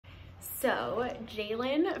So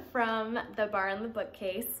Jalen from the Bar on the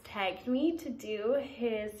Bookcase tagged me to do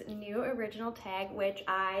his new original tag, which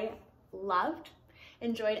I loved,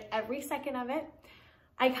 enjoyed every second of it.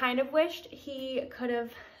 I kind of wished he could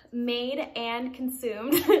have made and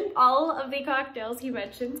consumed all of the cocktails he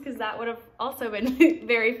mentions, because that would have also been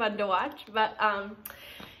very fun to watch. But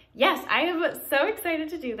yes, I am so excited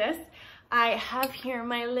to do this. I have here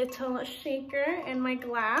my little shaker and my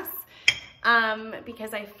glass.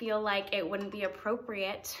 Because I feel like it wouldn't be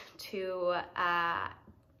appropriate to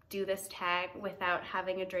do this tag without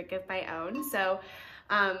having a drink of my own. So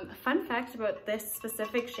fun fact about this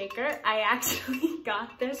specific shaker, I actually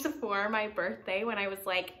got this for my birthday when I was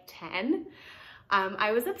like 10.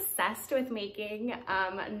 I was obsessed with making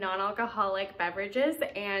non-alcoholic beverages,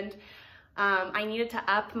 and I needed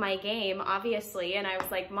to up my game, obviously, and I was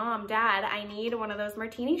like, Mom, Dad, I need one of those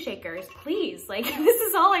martini shakers, please. Like, this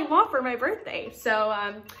is all I want for my birthday. So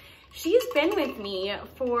she's been with me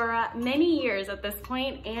for many years at this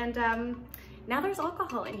point, and now there's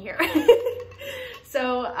alcohol in here.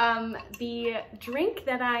 So the drink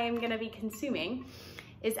that I am gonna be consuming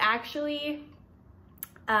is actually,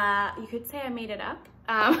 you could say I made it up.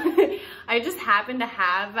 I just happen to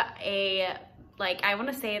have I want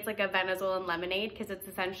to say it's like a Venezuelan lemonade, because it's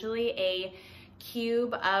essentially a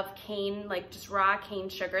cube of cane, like just raw cane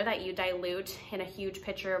sugar that you dilute in a huge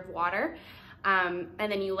pitcher of water. And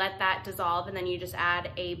then you let that dissolve, and then you just add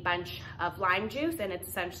a bunch of lime juice, and it's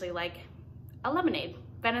essentially like a lemonade,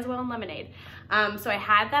 Venezuelan lemonade. So I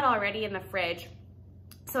had that already in the fridge.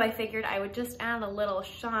 So I figured I would just add a little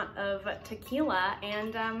shot of tequila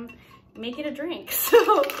and make it a drink.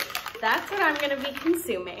 So that's what I'm going to be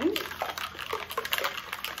consuming.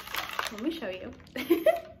 Let me show you.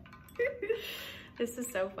 This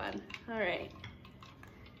is so fun. All right.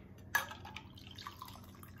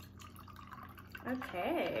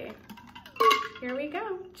 Okay. Here we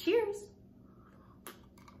go. Cheers.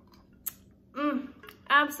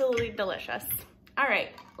 Absolutely delicious. All right,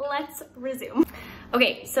 let's resume.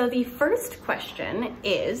 Okay, so the first question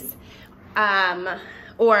is,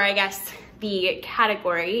 or I guess the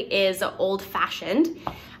category is old-fashioned.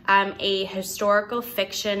 A historical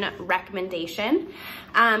fiction recommendation.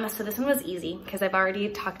 So this one was easy because I've already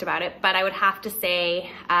talked about it, but I would have to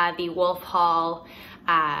say the Wolf Hall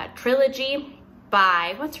trilogy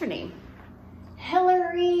by, what's her name?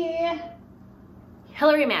 Hilary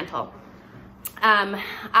Mantel.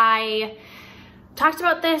 I talked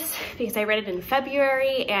about this because I read it in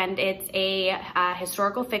February, and it's a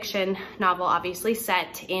historical fiction novel, obviously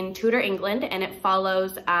set in Tudor England, and it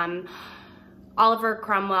follows Oliver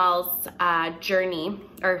Cromwell's journey,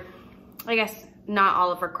 or I guess not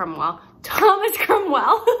Oliver Cromwell, Thomas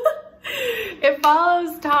Cromwell. It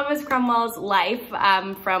follows Thomas Cromwell's life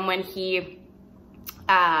from when he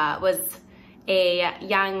was a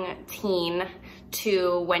young teen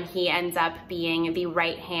to when he ends up being the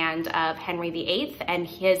right hand of Henry VIII, and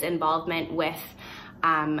his involvement with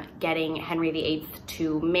getting Henry VIII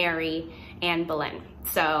to marry Anne Boleyn.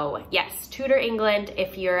 So yes, Tudor England,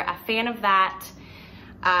 if you're a fan of that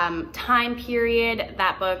time period,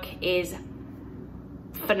 that book is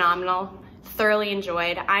phenomenal, thoroughly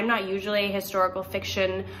enjoyed. I'm not usually a historical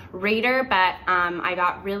fiction reader, but I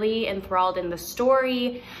got really enthralled in the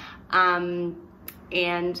story.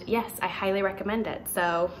 And yes, I highly recommend it.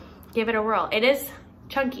 So give it a whirl. It is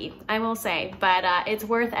chunky, I will say, but it's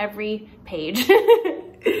worth every page.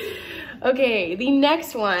 Okay, the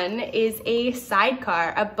next one is a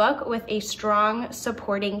Sidecar, a book with a strong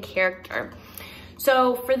supporting character.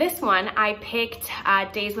 So for this one, I picked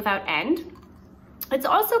Days Without End. It's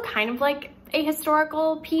also kind of like a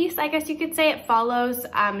historical piece, I guess you could say. It follows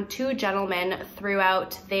two gentlemen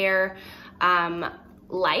throughout their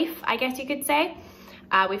life, I guess you could say.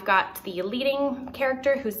 We've got the leading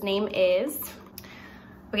character, whose name is,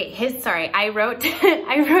 I wrote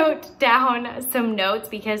down some notes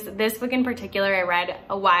because this book in particular I read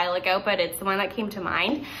a while ago, but it's the one that came to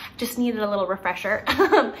mind. Just needed a little refresher.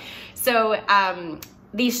 So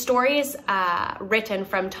the story is written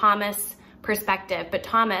from Thomas' perspective, but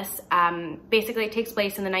Thomas, basically it takes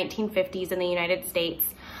place in the 1950s in the United States,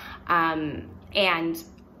 and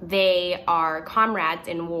they are comrades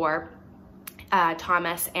in war,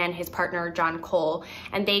 Thomas and his partner John Cole,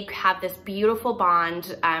 and they have this beautiful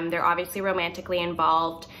bond. They're obviously romantically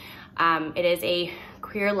involved. It is a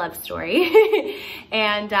queer love story.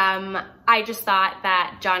 And I just thought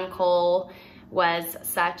that John Cole was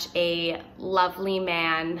such a lovely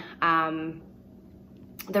man.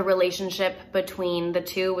 The relationship between the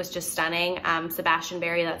two was just stunning. Sebastian,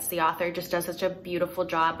 that's the author, just does such a beautiful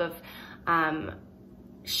job of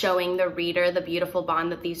showing the reader the beautiful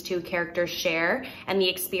bond that these two characters share and the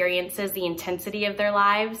experiences, the intensity of their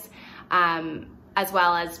lives, as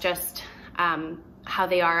well as just how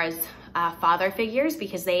they are as father figures,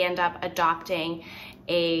 because they end up adopting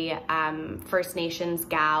a First Nations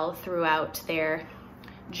gal throughout their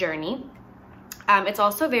journey. It's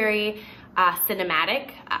also very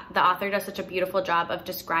cinematic. The author does such a beautiful job of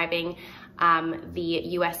describing the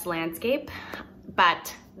US landscape,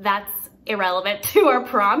 but that's irrelevant to our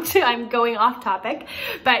prompt. I'm going off topic,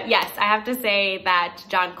 but yes, I have to say that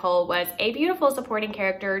John Cole was a beautiful supporting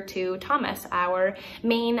character to Thomas, our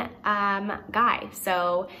main guy.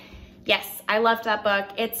 So yes, I loved that book.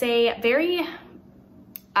 It's a very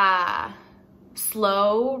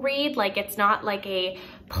slow read. Like, it's not like a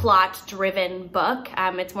plot-driven book.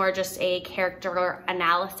 It's more just a character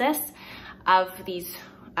analysis of these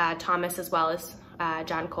Thomas as well as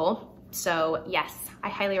John Cole. So yes, I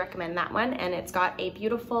highly recommend that one, and it's got a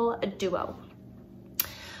beautiful duo.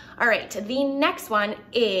 All right, the next one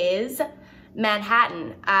is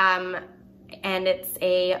Manhattan, and it's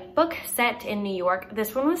a book set in New York.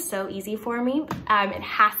 This one was so easy for me. It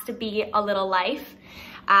has to be A Little Life.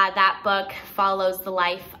 That book follows the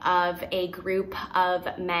life of a group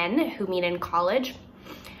of men who meet in college.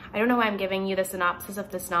 I don't know why I'm giving you the synopsis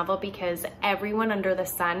of this novel, because everyone under the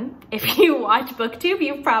sun, if you watch BookTube,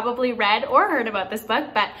 you've probably read or heard about this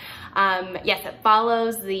book. But yes, it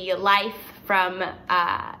follows the life from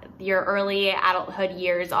your early adulthood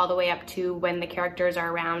years all the way up to when the characters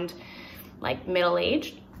are around like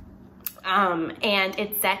middle-aged. And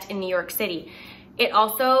it's set in New York City. It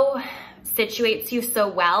also situates you so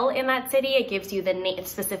well in that city. It gives you the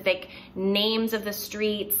specific names of the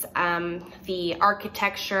streets, the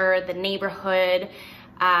architecture, the neighborhood.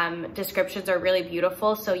 Descriptions are really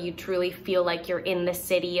beautiful, so you truly feel like you're in the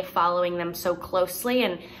city, following them so closely.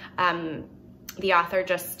 And the author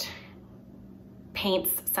just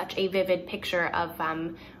paints such a vivid picture of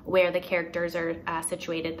where the characters are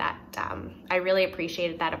situated that I really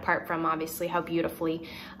appreciated that, apart from obviously how beautifully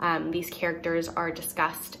these characters are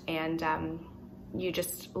discussed, and you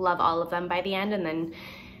just love all of them by the end, and then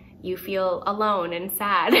you feel alone and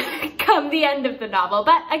sad come the end of the novel.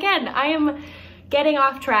 But again, I am getting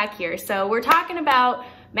off track here. So we're talking about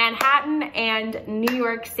Manhattan and New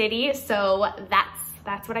York City, so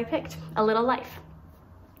that's what I picked, A Little Life.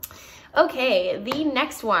 Okay, the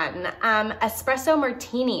next one, Espresso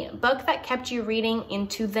Martini, book that kept you reading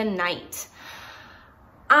into the night.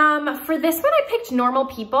 For this one, I picked Normal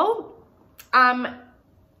People,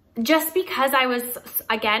 just because I was,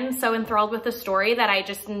 again, so enthralled with the story that I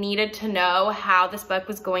just needed to know how this book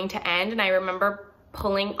was going to end. And I remember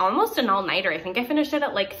pulling almost an all-nighter. I think I finished it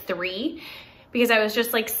at like 3, because I was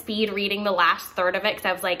just like speed reading the last third of it, because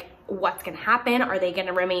I was like, what's gonna happen? Are they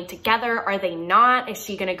gonna remain together? Are they not? Is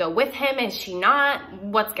she gonna go with him? Is she not?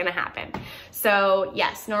 What's gonna happen? So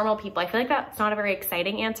yes, Normal People. I feel like that's not a very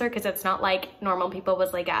exciting answer, because it's not like Normal People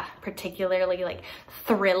was like a particularly like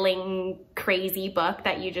thrilling, crazy book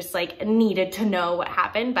that you just like needed to know what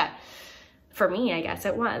happened. But for me, I guess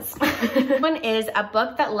it was. One is a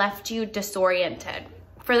book that left you disoriented.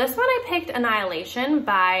 For this one, I picked Annihilation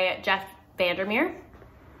by VanderMeer.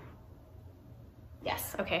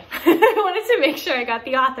 Yes, okay. I wanted to make sure I got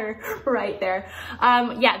the author right there.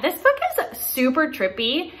 Yeah, this book is super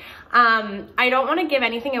trippy. I don't want to give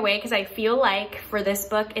anything away, because I feel like for this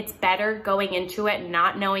book, it's better going into it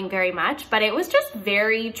not knowing very much, but it was just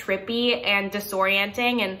very trippy and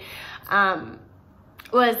disorienting, and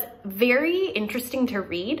was very interesting to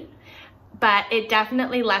read, but it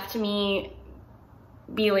definitely left me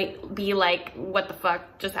be like, what the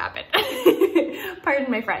fuck just happened?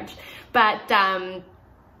 Pardon my French. But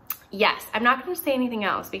yes, I'm not going to say anything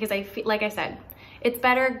else, because I feel, like I said, it's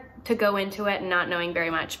better to go into it not knowing very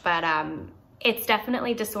much, but it's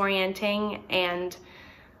definitely disorienting and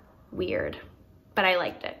weird, but I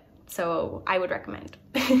liked it, so I would recommend.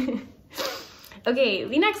 Okay,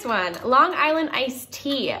 the next one, Long Island Iced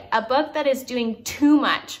Tea, a book that is doing too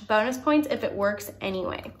much. Bonus points if it works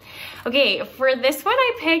anyway. Okay, for this one,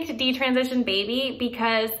 I picked Detransition Baby,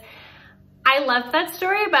 because I loved that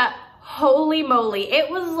story, but holy moly, it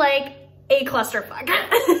was like a clusterfuck.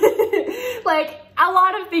 Like, a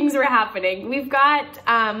lot of things were happening. We've got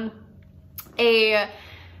a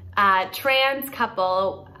trans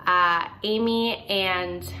couple, Amy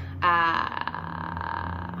and,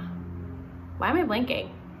 why am I blanking?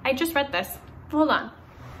 I just read this. Hold on.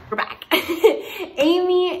 We're back.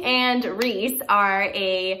 Amy and Reese are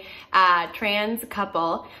a trans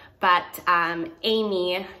couple, but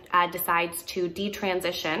Amy decides to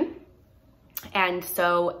detransition. And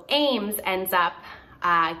so Ames ends up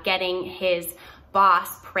getting his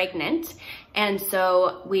boss pregnant. And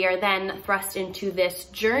so we are then thrust into this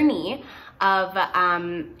journey of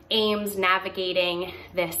Ames navigating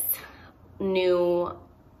this new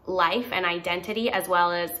life and identity, as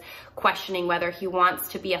well as questioning whether he wants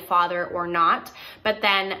to be a father or not. But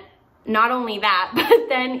then not only that, but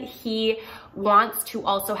then he wants to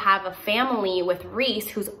also have a family with Reese,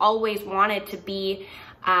 who's always wanted to be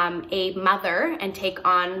a mother and take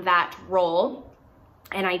on that role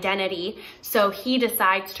and identity. So he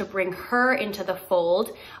decides to bring her into the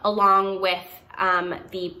fold along with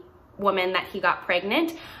the woman that he got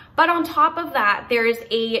pregnant. But on top of that, there's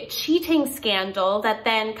a cheating scandal that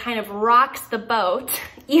then kind of rocks the boat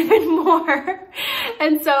even more.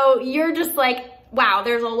 And so you're just like, wow,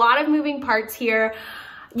 there's a lot of moving parts here.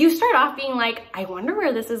 You start off being like, I wonder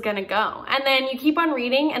where this is gonna go. And then you keep on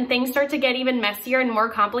reading and things start to get even messier and more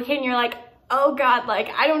complicated. And you're like, oh God, like,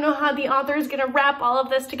 I don't know how the author is gonna wrap all of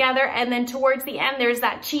this together. And then towards the end, there's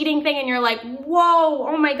that cheating thing and you're like, whoa,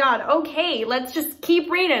 oh my God, okay, let's just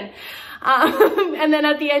keep reading. And then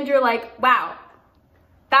at the end, you're like, wow,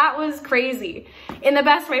 that was crazy in the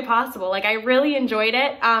best way possible. Like, I really enjoyed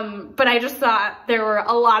it. But I just thought there were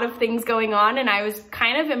a lot of things going on and I was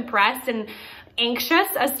kind of impressed and anxious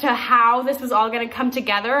as to how this was all going to come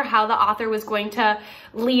together, how the author was going to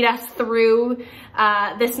lead us through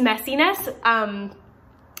this messiness.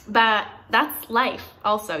 But that's life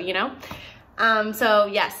also, you know? So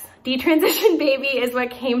yes, Detransition Baby is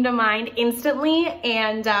what came to mind instantly,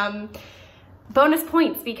 and bonus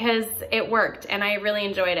points because it worked and I really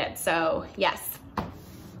enjoyed it, so yes.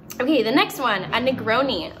 Okay, the next one, a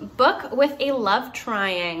Negroni, book with a love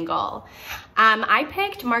triangle. I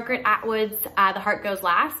picked Margaret Atwood's The Heart Goes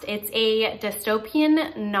Last. It's a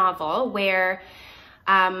dystopian novel where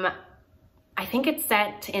I think it's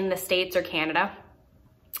set in the States or Canada,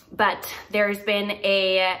 but there's been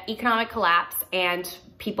a economic collapse and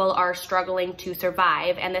people are struggling to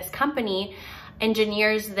survive. And this company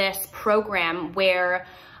engineers this program where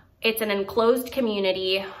it's an enclosed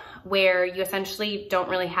community where you essentially don't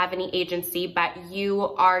really have any agency, but you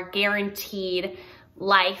are guaranteed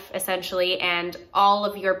life essentially, and all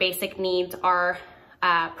of your basic needs are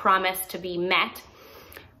promised to be met,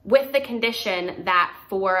 with the condition that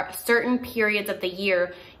for certain periods of the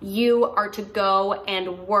year, you are to go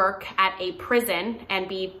and work at a prison and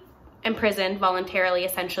be imprisoned voluntarily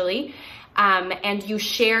essentially, and you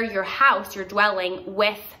share your house, your dwelling,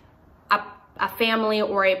 with a family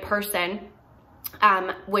or a person,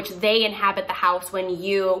 which they inhabit the house when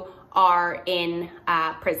you are in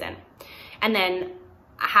prison. And then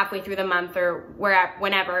halfway through the month or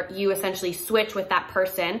whenever, you essentially switch with that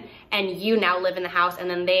person and you now live in the house, and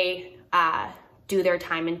then they do their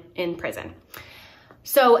time in prison.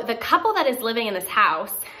 So the couple that is living in this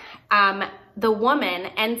house, the woman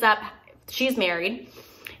ends up, she's married,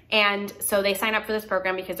 and so they sign up for this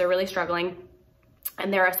program because they're really struggling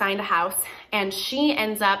and they're assigned a house, and she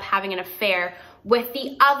ends up having an affair with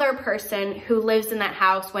the other person who lives in that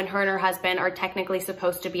house when her and her husband are technically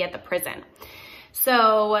supposed to be at the prison.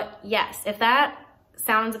 So yes, if that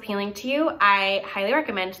sounds appealing to you, I highly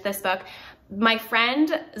recommend this book. My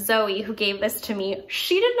friend Zoe, who gave this to me,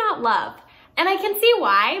 she did not love, and I can see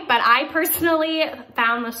why, but I personally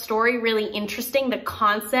found the story really interesting, the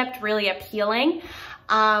concept really appealing,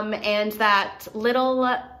 and that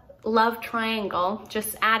little love triangle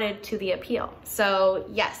just added to the appeal. So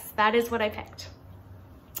yes, that is what I picked.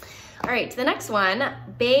 All right, the next one,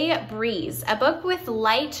 Bay Breeze, a book with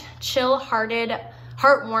light, chill-hearted,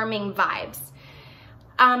 heartwarming vibes.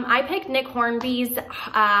 I picked Nick Hornby's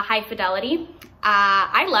High Fidelity.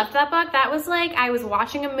 I loved that book. That was like, I was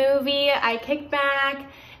watching a movie, I kicked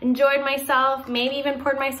back, enjoyed myself, maybe even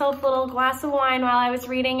poured myself a little glass of wine while I was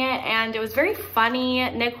reading it, and it was very funny.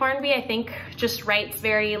 Nick Hornby, I think, just writes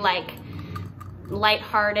very like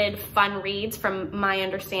lighthearted, fun reads from my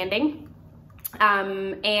understanding.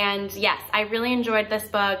 And yes, I really enjoyed this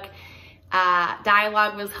book.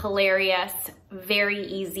 Dialogue was hilarious, very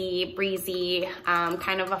easy, breezy,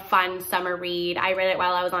 kind of a fun summer read. I read it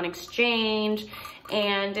while I was on exchange,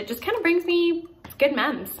 and it just kind of brings me good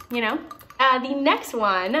memes, you know? The next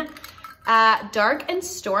one, Dark and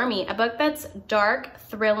Stormy, a book that's dark,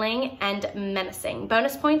 thrilling, and menacing.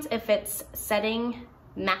 Bonus points if its setting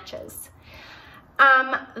matches.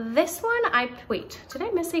 This one, wait, did I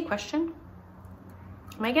miss a question?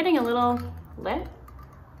 Am I getting a little lit?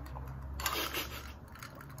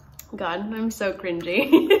 God, I'm so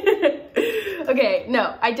cringy. Okay,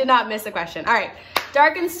 no, I did not miss a question. All right,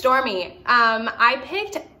 Dark and Stormy. I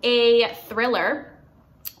picked a thriller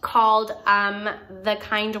called The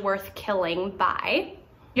Kind Worth Killing by.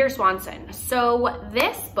 Dear Swanson. So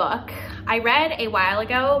this book I read a while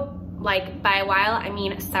ago, like by a while, I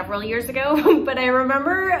mean several years ago, but I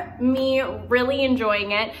remember me really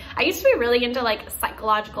enjoying it. I used to be really into like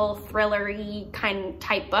psychological thriller-y kind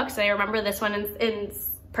type books. And I remember this one in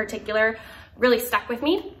particular really stuck with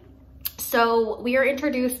me. So we are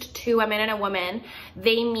introduced to a man and a woman.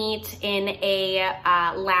 They meet in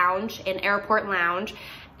a lounge, an airport lounge,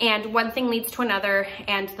 and one thing leads to another,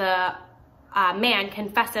 and the man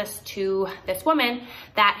confesses to this woman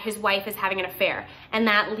that his wife is having an affair, and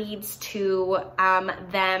that leads to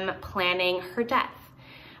them planning her death.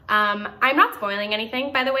 I'm not spoiling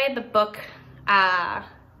anything, by the way. The book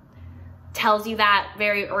tells you that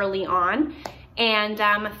very early on, and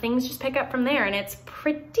things just pick up from there, and it's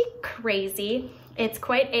pretty crazy. It's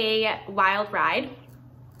quite a wild ride.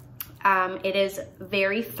 It is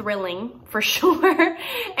very thrilling for sure, and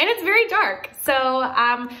it's very dark. So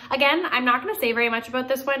again, I'm not going to say very much about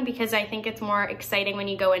this one because I think it's more exciting when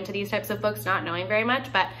you go into these types of books not knowing very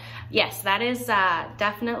much. But yes, that is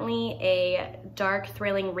definitely a dark,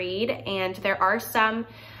 thrilling read, and there are some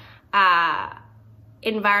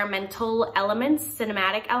environmental elements,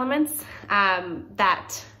 cinematic elements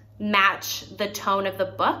that match the tone of the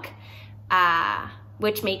book,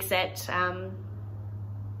 which makes it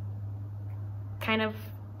kind of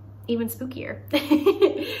even spookier.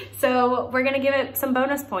 So we're gonna give it some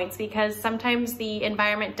bonus points because sometimes the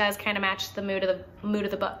environment does kind of match the mood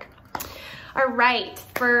of the book. All right,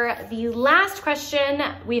 for the last question,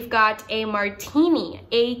 we've got a martini,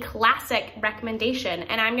 a classic recommendation,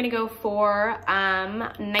 and I'm gonna go for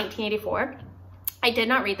 1984. I did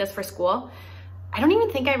not read this for school. I don't even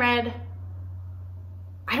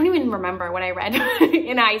remember what I read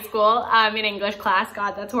in high school in English class.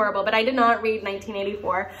 God, that's horrible. But I did not read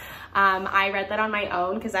 1984. I read that on my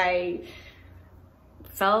own because I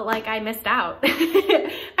felt like I missed out.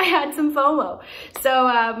 I had some FOMO. So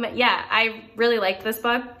yeah, I really liked this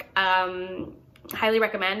book. Highly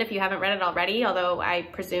recommend if you haven't read it already, although I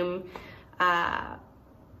presume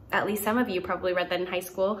at least some of you probably read that in high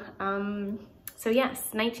school. So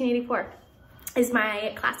yes, 1984 is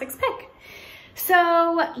my classics pick.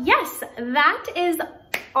 So yes, that is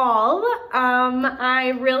all.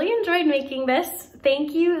 I really enjoyed making this.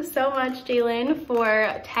 Thank you so much, Jalen,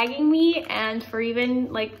 for tagging me and for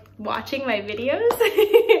even like watching my videos.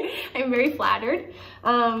 I'm very flattered.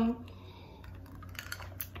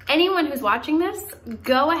 Anyone who's watching this,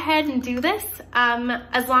 go ahead and do this.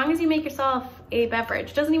 As long as you make yourself a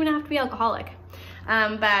beverage. It doesn't even have to be alcoholic.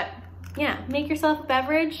 But yeah, make yourself a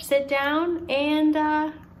beverage, sit down,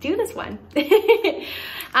 and do this one.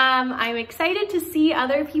 I'm excited to see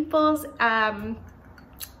other people's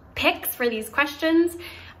picks for these questions.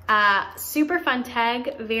 Super fun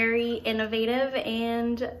tag, very innovative,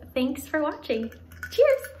 and thanks for watching.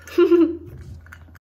 Cheers.